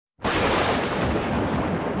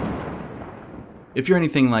If you're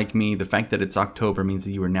anything like me, the fact that it's October means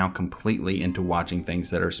that you are now completely into watching things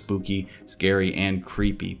that are spooky, scary, and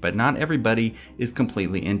creepy. But not everybody is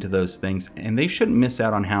completely into those things, and they shouldn't miss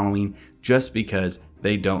out on Halloween just because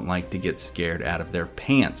they don't like to get scared out of their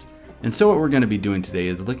pants. And so what we're going to be doing today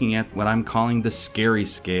is looking at what I'm calling the scary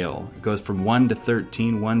scale. It goes from 1 to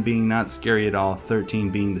 13, 1 being not scary at all, 13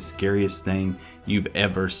 being the scariest thing you've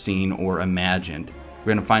ever seen or imagined.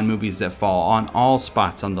 We're going to find movies that fall on all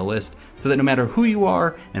spots on the list so that no matter who you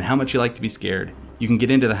are and how much you like to be scared, you can get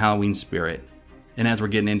into the Halloween spirit. And as we're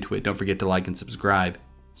getting into it, don't forget to like and subscribe.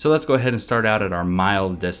 So let's go ahead and start out at our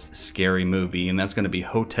mildest scary movie, and that's going to be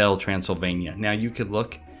Hotel Transylvania. Now you could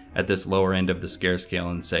look at this lower end of the scare scale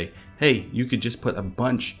and say, hey, you could just put a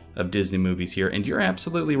bunch of Disney movies here, and you're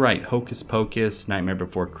absolutely right. Hocus Pocus, Nightmare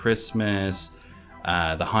Before Christmas,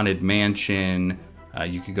 The Haunted Mansion.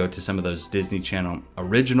 You could go to some of those Disney Channel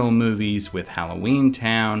original movies with Halloween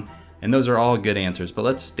Town, and those are all good answers. But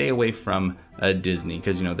let's stay away from Disney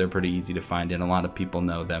because, you know, they're pretty easy to find and a lot of people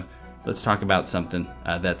know them. Let's talk about something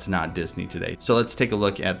that's not Disney today. So let's take a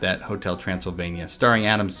look at that Hotel Transylvania, starring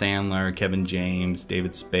Adam Sandler, Kevin James,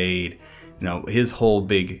 David Spade, you know, his whole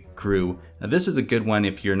big crew. Now, this is a good one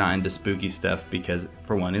if you're not into spooky stuff because,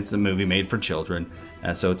 for one, it's a movie made for children,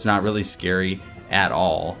 so it's not really scary at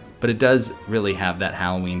all. But it does really have that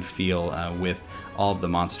Halloween feel with all of the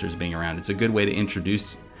monsters being around. It's a good way to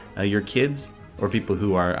introduce your kids or people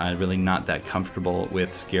who are really not that comfortable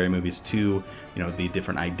with scary movies to, you know, the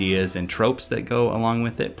different ideas and tropes that go along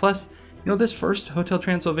with it. Plus, you know, this first Hotel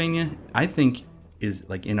Transylvania, I think, is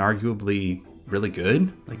like inarguably really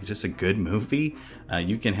good. Like, it's just a good movie.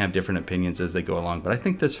 You can have different opinions as they go along, but I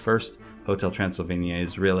think this first Hotel Transylvania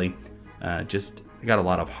is really just got a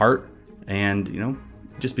lot of heart. And, you know,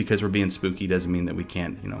 just because we're being spooky doesn't mean that we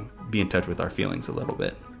can't, you know, be in touch with our feelings a little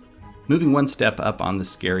bit. Moving one step up on the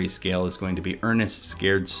scary scale is going to be Ernest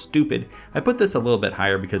Scared Stupid. I put this a little bit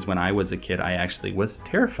higher because when I was a kid, I actually was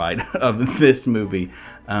terrified of this movie.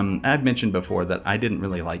 I've mentioned before that I didn't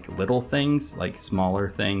really like little things, like smaller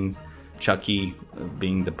things, Chucky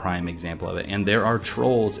being the prime example of it. And there are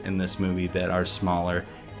trolls in this movie that are smaller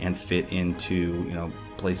and fit into, you know,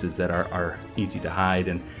 places that are easy to hide,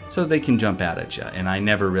 and so they can jump out at you. And I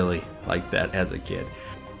never really liked that as a kid.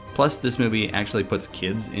 Plus, this movie actually puts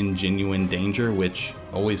kids in genuine danger, which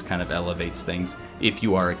always kind of elevates things if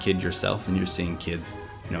you are a kid yourself and you're seeing kids,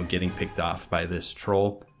 you know, getting picked off by this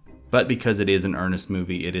troll. But because it is an Ernest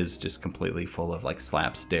movie, it is just completely full of like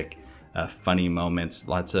slapstick, funny moments,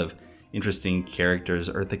 lots of interesting characters.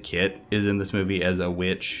 Eartha Kitt is in this movie as a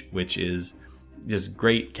witch, which is just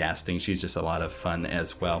great casting. She's just a lot of fun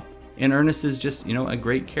as well. And Ernest is just, you know, a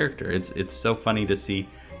great character. It's so funny to see,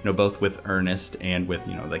 you know, both with Ernest and with,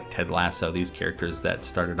 you know, like Ted Lasso, these characters that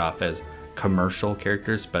started off as commercial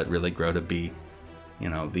characters but really grow to be, you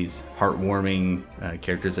know, these heartwarming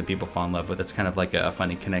characters that people fall in love with. It's kind of like a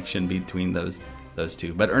funny connection between those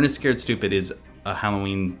two. But Ernest Scared Stupid is a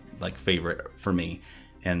Halloween like favorite for me,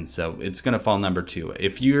 and so it's gonna fall number 2.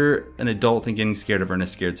 If you're an adult and getting scared of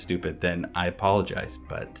Ernest Scared Stupid, then I apologize,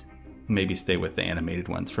 but maybe stay with the animated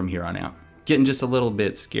ones from here on out. Getting just a little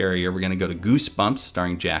bit scarier, we're going to go to Goosebumps,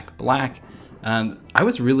 starring Jack Black. I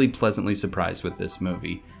was really pleasantly surprised with this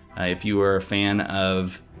movie. If you were a fan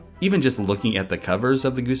of even just looking at the covers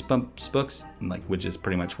of the Goosebumps books, like, which is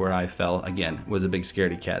pretty much where I fell, again, was a big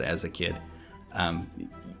scaredy cat as a kid.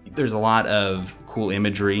 There's a lot of cool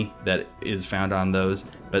imagery that is found on those,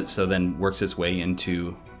 but so then works its way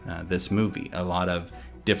into this movie. A lot of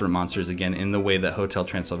different monsters, again, in the way that Hotel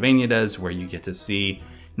Transylvania does, where you get to see,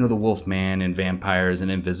 you know, the Wolfman and vampires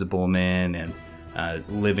and invisible men and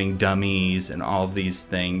living dummies and all of these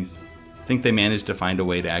things. I think they managed to find a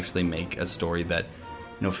way to actually make a story that,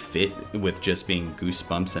 you know, fit with just being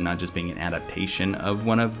Goosebumps and not just being an adaptation of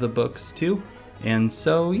one of the books too. And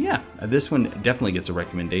so, yeah, this one definitely gets a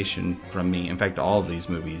recommendation from me. In fact, all of these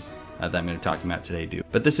movies that I'm going to talk about today do.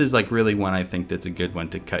 But this is like really one I think that's a good one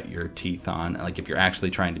to cut your teeth on. Like if you're actually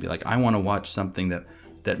trying to be like, I want to watch something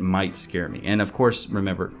that might scare me. And of course,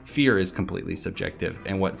 remember, fear is completely subjective,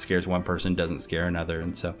 and what scares one person doesn't scare another.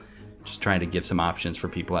 And so just trying to give some options for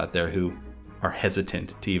people out there who are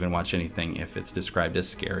hesitant to even watch anything if it's described as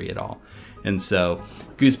scary at all. And so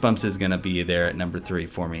Goosebumps is going to be there at number 3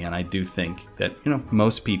 for me. And I do think that, you know,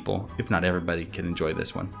 most people, if not everybody, can enjoy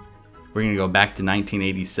this one. We're going to go back to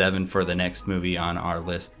 1987 for the next movie on our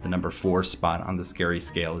list. The number 4 spot on the scary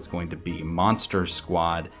scale is going to be Monster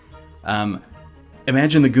Squad.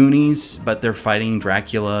 Imagine the Goonies, but they're fighting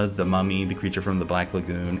Dracula, the Mummy, the creature from the Black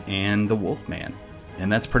Lagoon, and the Wolfman.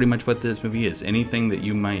 And that's pretty much what this movie is. Anything that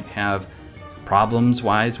you might have problems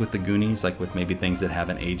wise with the Goonies, like with maybe things that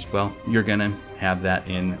haven't aged well, you're gonna have that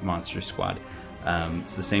in Monster Squad.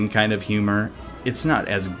 It's the same kind of humor. It's not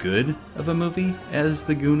as good of a movie as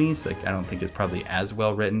the Goonies. Like, I don't think it's probably as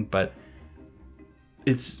well written, but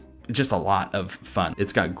it's just a lot of fun.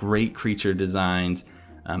 It's got great creature designs,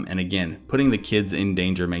 and again, putting the kids in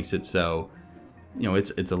danger makes it so, you know,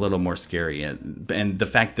 it's a little more scary. And the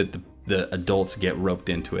fact that the adults get roped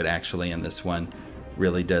into it actually in this one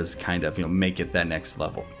really does kind of, you know, make it that next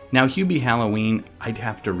level. Now, Hubie Halloween, I'd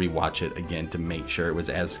have to rewatch it again to make sure it was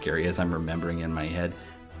as scary as I'm remembering in my head.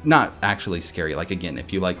 Not actually scary. Like, again,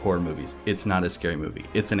 if you like horror movies, it's not a scary movie.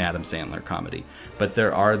 It's an Adam Sandler comedy. But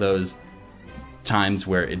there are those times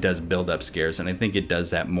where it does build up scares, and I think it does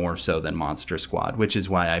that more so than Monster Squad, which is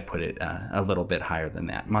why I put it a little bit higher than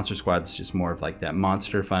that. Monster Squad's just more of like that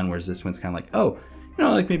monster fun, whereas this one's kind of like, oh, you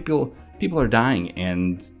know, like maybe people are dying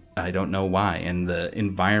and I don't know why, and the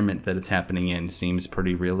environment that it's happening in seems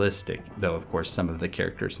pretty realistic, though of course some of the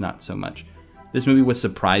characters not so much. This movie was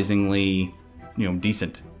surprisingly, you know,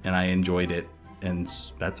 decent, and I enjoyed it, and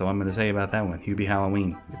that's all I'm going to say about that one. Hubie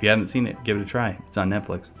Halloween. If you haven't seen it, give it a try. It's on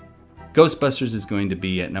Netflix. Ghostbusters is going to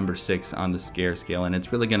be at number 6 on the scare scale, and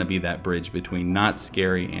it's really going to be that bridge between not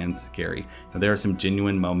scary and scary. Now, there are some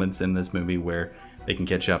genuine moments in this movie where they can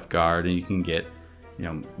catch you off guard and you can get, you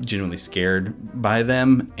know, genuinely scared by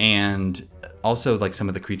them, and also like some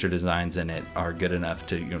of the creature designs in it are good enough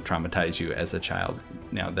to, you know, traumatize you as a child.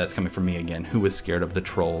 Now, that's coming from me again, who was scared of the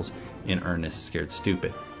trolls in Ernest Scared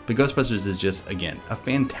Stupid. But Ghostbusters is just, again, a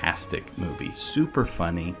fantastic movie. Super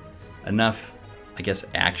funny. Enough, I guess,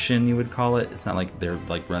 action, you would call it. It's not like they're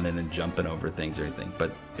like running and jumping over things or anything,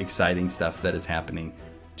 but exciting stuff that is happening.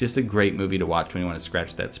 Just a great movie to watch when you want to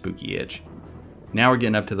scratch that spooky itch. Now we're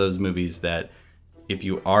getting up to those movies that, if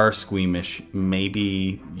you are squeamish,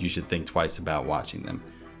 maybe you should think twice about watching them.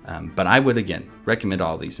 But I would, again, recommend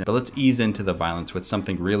all these. But let's ease into the violence with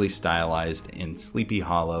something really stylized in Sleepy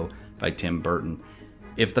Hollow by Tim Burton.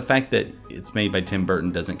 If the fact that it's made by Tim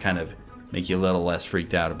Burton doesn't kind of make you a little less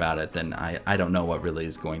freaked out about it, then I don't know what really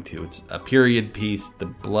is going to. It's a period piece. The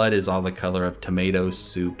blood is all the color of tomato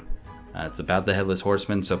soup. It's about the Headless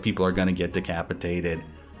Horseman, so people are going to get decapitated.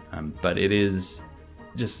 But it is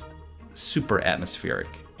just super atmospheric.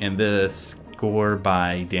 And the score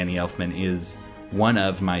by Danny Elfman is one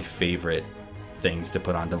of my favorite things to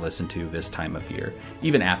put on to listen to this time of year.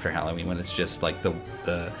 Even after Halloween, when it's just like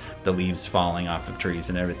the leaves falling off of trees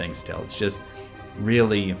and everything still. It's just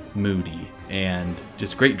really moody and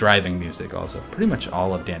just great driving music also. Pretty much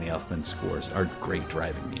all of Danny Elfman's scores are great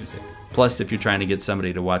driving music. Plus, if you're trying to get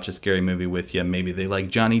somebody to watch a scary movie with you, maybe they like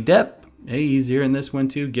Johnny Depp. Hey, he's here in this one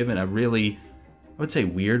too, given a really, I would say,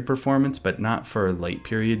 weird performance, but not for late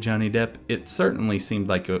period Johnny Depp. It certainly seemed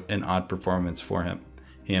like an odd performance for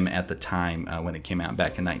him at the time when it came out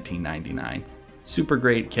back in 1999. Super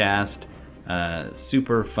great cast,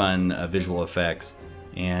 super fun visual effects.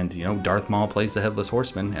 And, you know, Darth Maul plays the Headless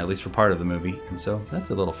Horseman, at least for part of the movie. And so that's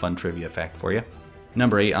a little fun trivia fact for you.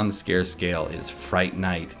 Number 8 on the scare scale is Fright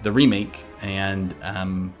Night, the remake. And,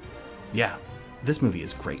 yeah, this movie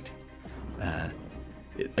is great.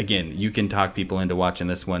 Again, you can talk people into watching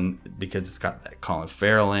this one because it's got that Colin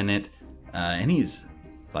Farrell in it. And he's,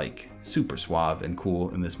 like, super suave and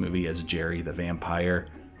cool in this movie as Jerry the vampire.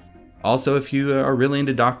 Also, if you are really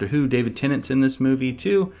into Doctor Who, David Tennant's in this movie,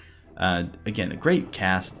 too. Again, a great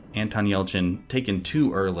cast. Anton Yelchin taken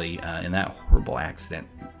too early in that horrible accident.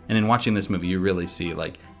 And in watching this movie, you really see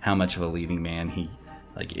like how much of a leading man he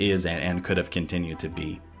like is and could have continued to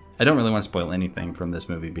be. I don't really want to spoil anything from this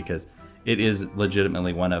movie because it is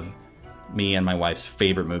legitimately one of me and my wife's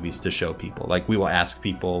favorite movies to show people. Like, we will ask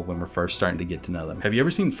people when we're first starting to get to know them, have you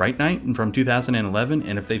ever seen Fright Night from 2011?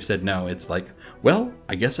 And if they've said no, it's like, well,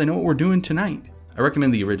 I guess I know what we're doing tonight. I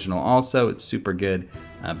recommend the original also. It's super good.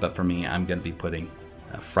 But for me, I'm going to be putting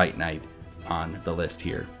Fright Night on the list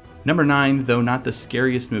here. Number 9, though not the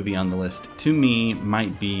scariest movie on the list, to me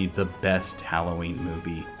might be the best Halloween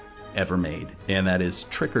movie ever made. And that is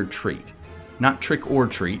Trick or Treat. Not Trick or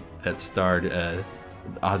Treat, that starred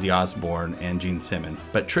Ozzy Osbourne and Gene Simmons,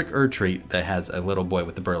 but Trick or Treat that has a little boy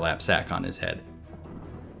with a burlap sack on his head.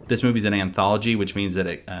 This movie's an anthology, which means that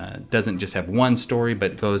it doesn't just have one story,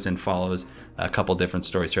 but goes and follows a couple different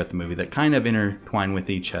stories throughout the movie that kind of intertwine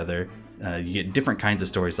with each other. You get different kinds of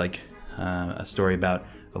stories, like a story about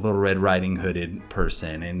a Little Red Riding Hooded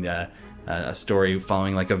person, and a story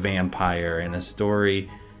following like a vampire, and a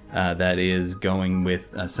story that is going with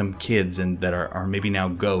some kids and that are maybe now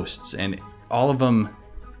ghosts, and all of them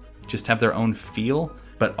just have their own feel,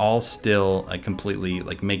 but all still completely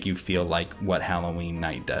like make you feel like what Halloween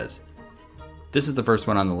Night does. This is the first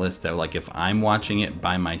one on the list that, like, if I'm watching it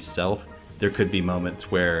by myself, there could be moments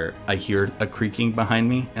where I hear a creaking behind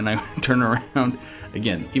me and I turn around.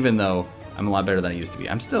 Again, even though I'm a lot better than I used to be,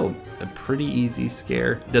 I'm still a pretty easy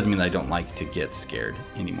scare. Doesn't mean that I don't like to get scared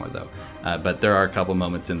anymore, though. But there are a couple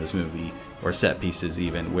moments in this movie, or set pieces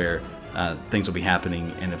even, where things will be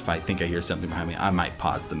happening, and if I think I hear something behind me, I might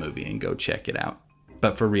pause the movie and go check it out.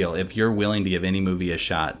 But for real, if you're willing to give any movie a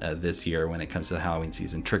shot this year when it comes to the Halloween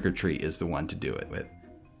season, Trick or Treat is the one to do it with.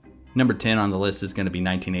 Number 10 on the list is going to be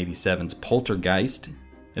 1987's Poltergeist.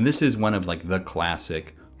 And this is one of, like, the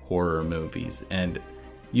classic horror movies. And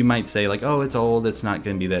you might say, like, oh, it's old, it's not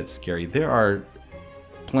going to be that scary. There are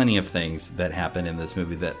plenty of things that happen in this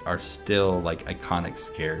movie that are still, like, iconic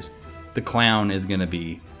scares. The clown is going to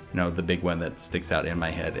be, the big one that sticks out in my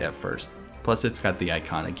head at first. Plus, it's got the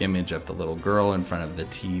iconic image of the little girl in front of the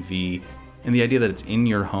TV, and the idea that it's in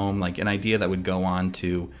your home, like an idea that would go on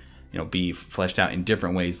to, be fleshed out in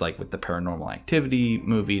different ways, like with the Paranormal Activity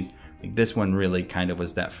movies. Like, this one really kind of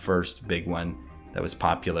was that first big one that was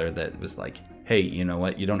popular, that was like, hey, you know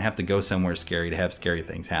what? You don't have to go somewhere scary to have scary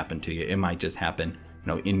things happen to you. It might just happen,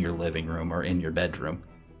 in your living room or in your bedroom.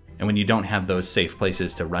 And when you don't have those safe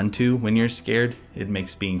places to run to when you're scared, it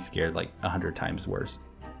makes being scared like 100 times worse.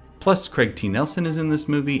 Plus, Craig T. Nelson is in this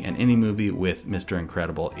movie, and any movie with Mr.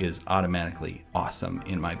 Incredible is automatically awesome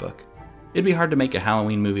in my book. It'd be hard to make a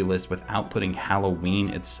Halloween movie list without putting Halloween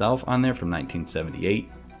itself on there from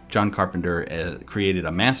 1978. John Carpenter created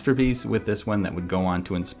a masterpiece with this one that would go on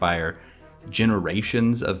to inspire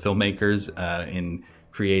generations of filmmakers in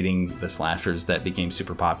creating the slashers that became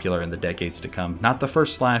super popular in the decades to come. Not the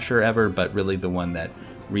first slasher ever, but really the one that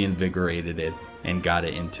reinvigorated it and got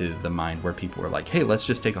it into the mind where people were like, hey, let's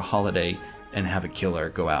just take a holiday and have a killer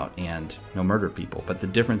go out and murder people. But the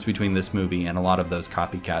difference between this movie and a lot of those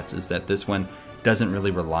copycats is that this one doesn't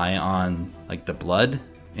really rely on, like, the blood,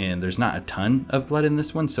 and there's not a ton of blood in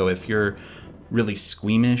this one. So if you're really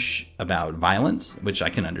squeamish about violence, which I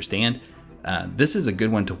can understand, this is a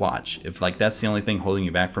good one to watch. If, like, that's the only thing holding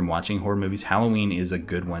you back from watching horror movies, Halloween is a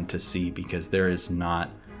good one to see, because there is not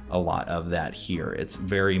a lot of that here. It's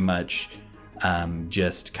very much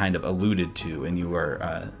just kind of alluded to, and you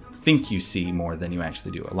are think you see more than you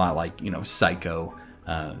actually do. A lot like, Psycho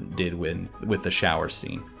did with the shower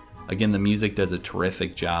scene. Again, the music does a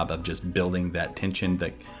terrific job of just building that tension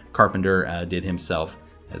that Carpenter did himself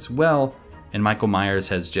as well. And Michael Myers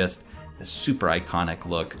has just a super iconic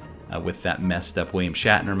look with that messed up William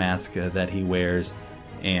Shatner mask that he wears,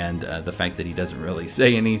 and the fact that he doesn't really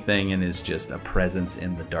say anything and is just a presence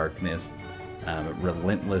in the darkness,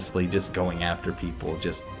 relentlessly just going after people.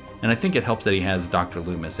 And I think it helps that he has Dr.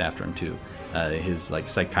 Loomis after him too, his, like,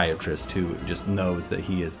 psychiatrist, who just knows that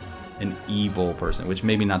he is an evil person, which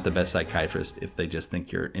maybe not the best psychiatrist if they just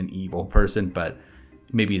think you're an evil person, but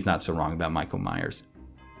maybe he's not so wrong about Michael Myers.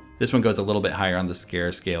 This one goes a little bit higher on the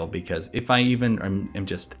scare scale, because if I even am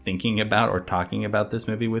just thinking about or talking about this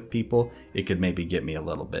movie with people, it could maybe get me a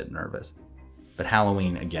little bit nervous. But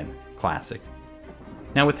Halloween, again, classic.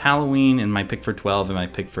 Now with Halloween and my pick for 12 and my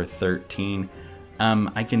pick for 13,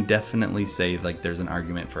 I can definitely say, like, there's an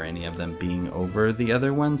argument for any of them being over the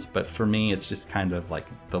other ones, but for me, it's just kind of like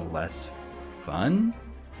the less fun.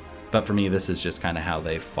 But for me, this is just kind of how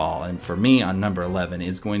they fall. And for me, on number 11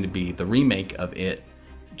 is going to be the remake of It,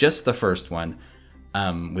 just the first one,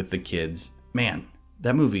 with the kids. Man,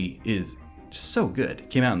 that movie is so good. It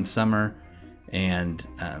came out in summer, and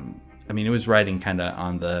it was riding kind of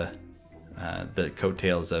on the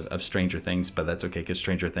coattails of Stranger Things, but that's okay, because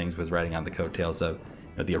Stranger Things was riding on the coattails of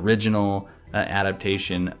the original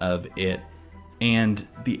adaptation of It. And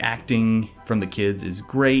the acting from the kids is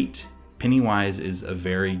great. Pennywise is a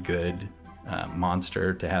very good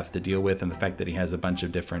monster to have to deal with, and the fact that he has a bunch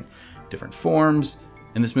of different forms.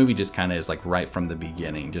 And this movie just kind of is, like, right from the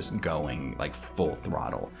beginning, just going, like, full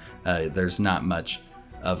throttle. There's not much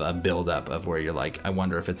of a build-up of where you're like, I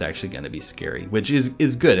wonder if it's actually going to be scary, which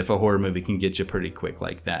is good if a horror movie can get you pretty quick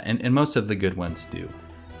like that. And most of the good ones do.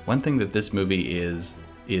 One thing that this movie is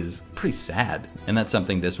pretty sad, and that's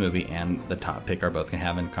something this movie and the top pick are both going to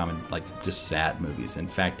have in common, like, just sad movies. In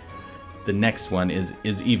fact, the next one is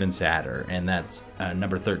even sadder, and that's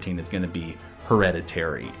number 13 is going to be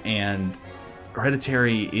Hereditary. And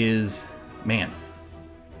Hereditary is, man,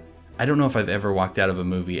 I don't know if I've ever walked out of a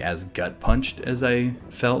movie as gut-punched as I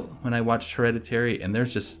felt when I watched Hereditary. And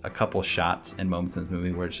there's just a couple shots and moments in this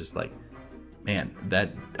movie where it's just like, man,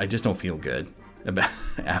 that I just don't feel good about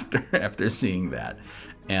after seeing that.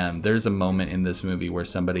 And there's a moment in this movie where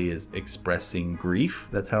somebody is expressing grief.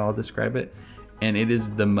 That's how I'll describe it. And it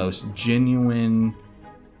is the most genuine,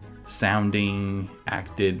 sounding,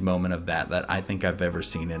 acted moment of that I think I've ever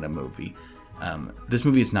seen in a movie. This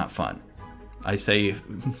movie is not fun. I say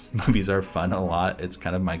movies are fun a lot. It's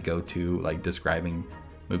kind of my go-to, like, describing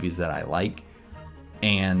movies that I like.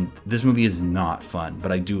 And this movie is not fun,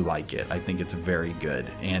 but I do like it. I think it's very good.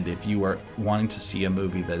 And if you are wanting to see a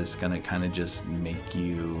movie that is going to kind of just make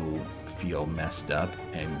you feel messed up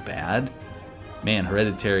and bad, man,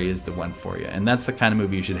 Hereditary is the one for you. And that's the kind of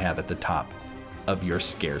movie you should have at the top of your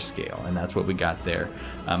scare scale, and that's what we got there.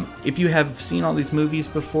 If you have seen all these movies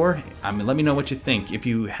before, let me know what you think. If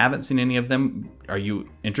you haven't seen any of them, are you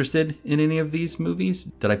interested in any of these movies?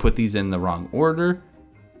 Did I put these in the wrong order?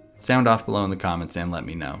 Sound off below in the comments and let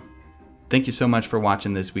me know. Thank you so much for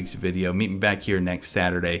watching this week's video. Meet me back here next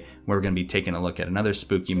Saturday, where we're going to be taking a look at another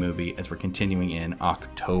spooky movie as we're continuing in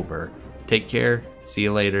October. Take care. See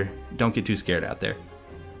you later. Don't get too scared out there.